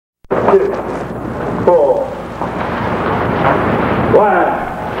2, pull.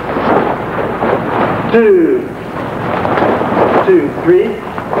 1, 2, 2, 3.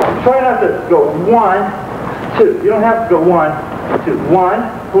 Try not to go 1, 2. You don't have to go 1, 2.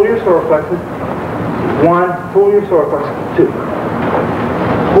 1, pull your solar plexus. 1, pull your solar plexus. 2.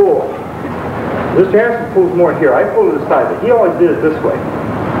 Pull. Mr. Harrison pulls more here. I pull to the side, but he always did it this way.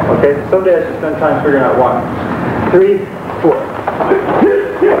 Okay, someday I should spend time figuring out 1, 3, 4.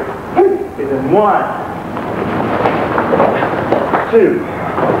 Okay, then 1, 2,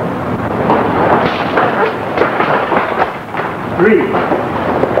 3,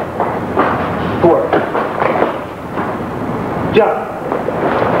 4. Jump.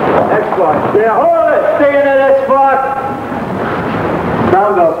 X block. Yeah, hold it. Stay in that X block.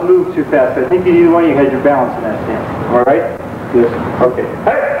 Dumbbells move too fast. I think either one of you had your balance in that stance. All right? Yes. Okay.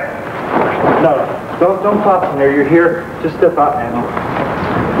 Hey. No. Don't pop from there. You're here. Just step out and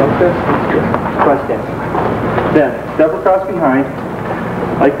like this. Cross stance. Then step across behind,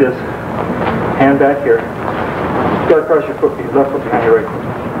 like this. Hand back here. Go across your foot, left foot behind your right foot.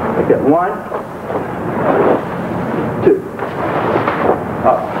 Like that. 1, 2.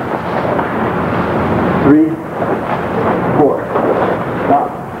 Up. 3, 4. Now,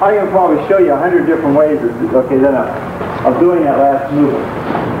 I can probably show you 100 different ways of doing that last movement.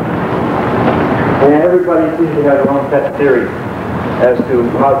 And everybody seems to have their own pet theory as to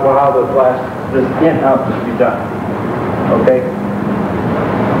how this in out should be done. Okay?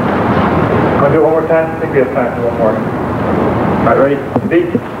 Want to do it one more time? I think we have time for one more. All right, ready? Beat.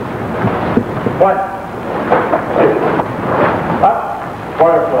 1, 2. Up.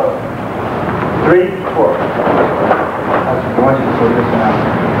 Water flow. 3, 4. I want you to slow this down.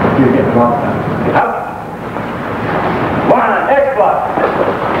 You're getting off now. Up. 1. X block.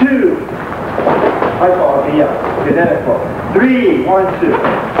 2. I call it the up. Okay, then X block. 3. 1, 2.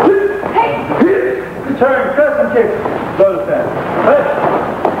 Return. Press and kick. Low defense.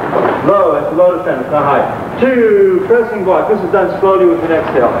 Low. It's low defense, not high. 2. Pressing block. This is done slowly with an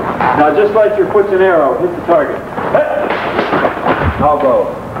exhale. Now, just like your foot's an arrow, hit the target. Elbow.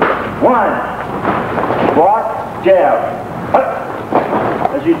 1. Block. Jab.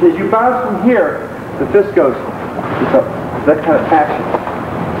 As you bounce from here, the fist goes. That kind of action.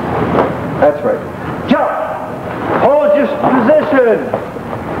 That's right. Jump! Hold your position!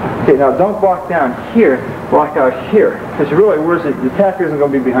 Okay, now don't block down here, block out here. Because really, where's it? The attacker isn't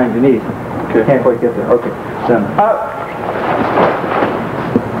going to be behind your knees. Okay. Can't quite get there. Okay. Then up.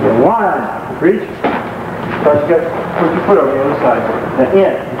 Then 1. Reach. Put your foot over the other side. Then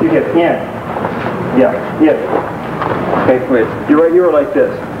in. You get in. Yeah, in. Okay, wait. You were like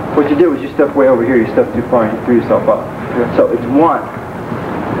this. What you did was you stepped way over here. You stepped too far and you threw yourself up. So it's 1,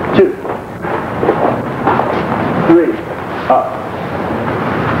 2, 3, up,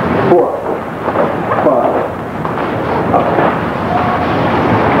 4, 5, up.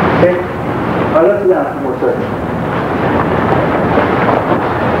 Okay? Now let's do that for more seconds.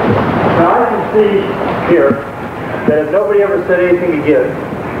 Now I can see here that if nobody ever said anything again,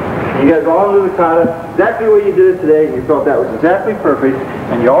 you guys all knew the kata, exactly the way you did it today, and you felt that was exactly perfect,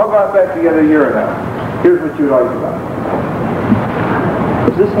 and you all got back together a year ago. Here's what you'd argue about.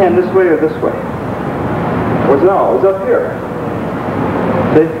 Is this hand this way or this way? No, it's up here.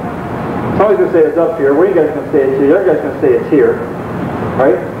 See? Somebody's going to say it's up here. One of you guys going to say it's here. The other guy's going to say it's here.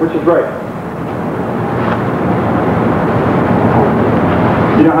 Right? Which is right?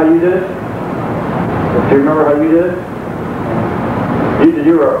 You know how you did it? Do you remember how you did it?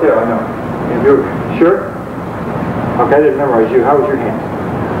 You were up there, I know. You were sure? Okay, I didn't memorize you. How was your hand?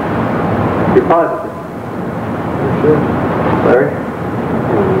 You're positive. Sure. Larry?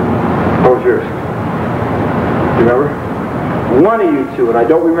 How was yours? Do you remember? One of you two, and I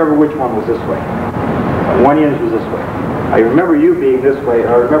don't remember which one was this way. One of yours was this way. I remember you being this way, and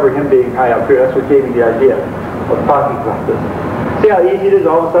I remember him being high up here. That's what gave me the idea of talking about this. See how easy it is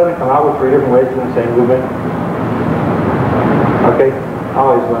all of a sudden to come out with 3 different ways doing the same movement? Okay? I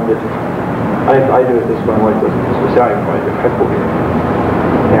always learned it. I do it this way, my wife does it this way. See, I can find it. I pull here.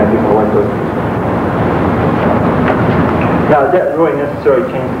 Yeah, I think my wife does it. Now, does that really necessarily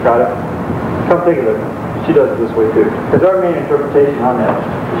change the kata? Come take a look. She does it this way too. Because our main interpretation on that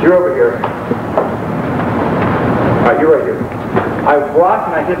is you're over here. Alright, you're right here. I block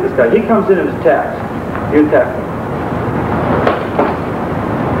and I hit this guy. He comes in and attacks. You attack him.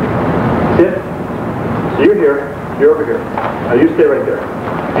 See it? So you're here. You're over here. Now you stay right there.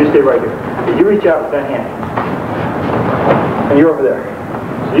 You stay right here. Okay, you reach out with that hand. And you're over there.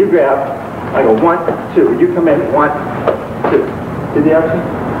 So you grab. I go 1, 2. You come in. 1, 2. See the action?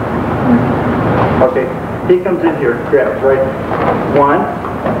 Okay. He comes in here, grabs, right? 1,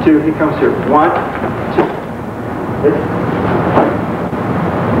 2, he comes here. 1, 2.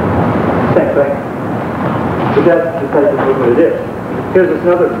 Same thing. But that's the type of movement it is. Here's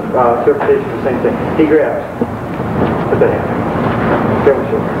another interpretation of the same thing. He grabs. Put that hand. Grab his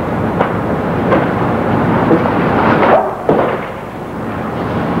shoulder.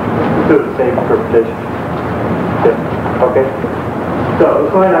 Do the same interpretation. Okay? So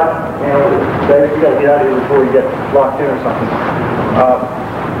let's find out. And you got to get out of here before you get locked in or something.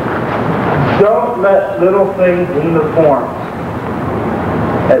 Don't let little things in the forms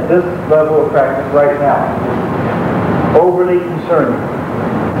at this level of practice right now overly concern you.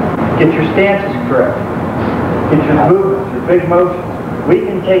 Get your stances correct. Get your movements, your big motions. We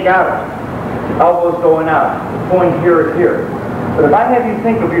can take out elbows going out, point here or here. But if I have you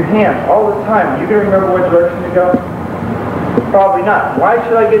think of your hands all the time, are you going to remember what direction to go? Probably not. Why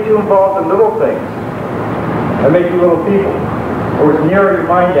should I get you involved in little things that make you little people? Or narrow your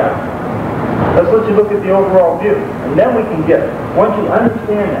mind down? Let's let you look at the overall view. And then we can get, once you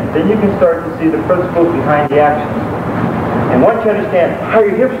understand that, then you can start to see the principles behind the actions. And once you understand how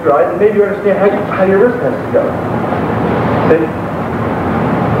your hips rise, then maybe you understand how your wrist has to go. See?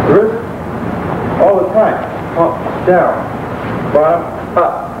 The wrist, all the time. Pump, down, bottom,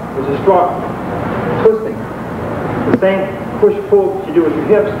 up. There's a strong twisting. The same push-pull that you do with your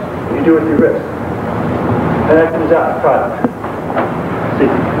hips, you do with your wrist. And that comes out in the product. See,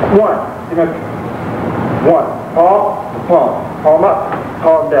 1. See my 1. Palm, palm. Palm up,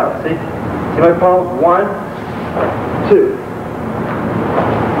 palm down. See? See my palm? 1, 2.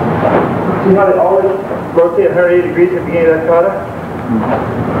 See how they always rotate 180 degrees at the beginning of that kata?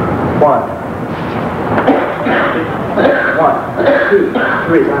 1. 1, 2,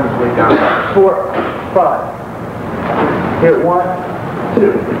 3. Arms way down. 4, 5. Here, 1,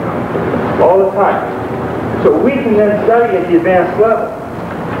 2. All the time. So we can then study at the advanced level.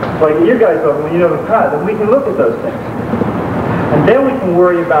 Like you guys level, when you know the kata, then we can look at those things. And then we can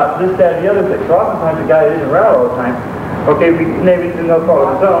worry about this, that, and the other thing. So oftentimes the guy that isn't around all the time, okay, maybe he's in no fault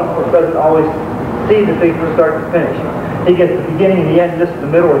of his own, or doesn't always see the thing from start to finish. He gets the beginning and the end, just the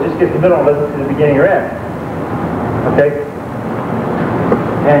middle, or just gets the middle and doesn't see the beginning or end. Okay?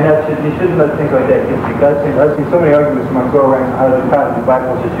 And you shouldn't let things like that get you. I've seen so many arguments among go around out of the kata and black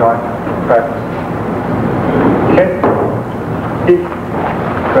horses yarn practice. Okay?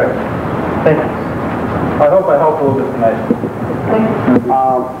 Correct. Thank you. I hope I helped a little bit tonight.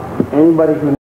 Anybody who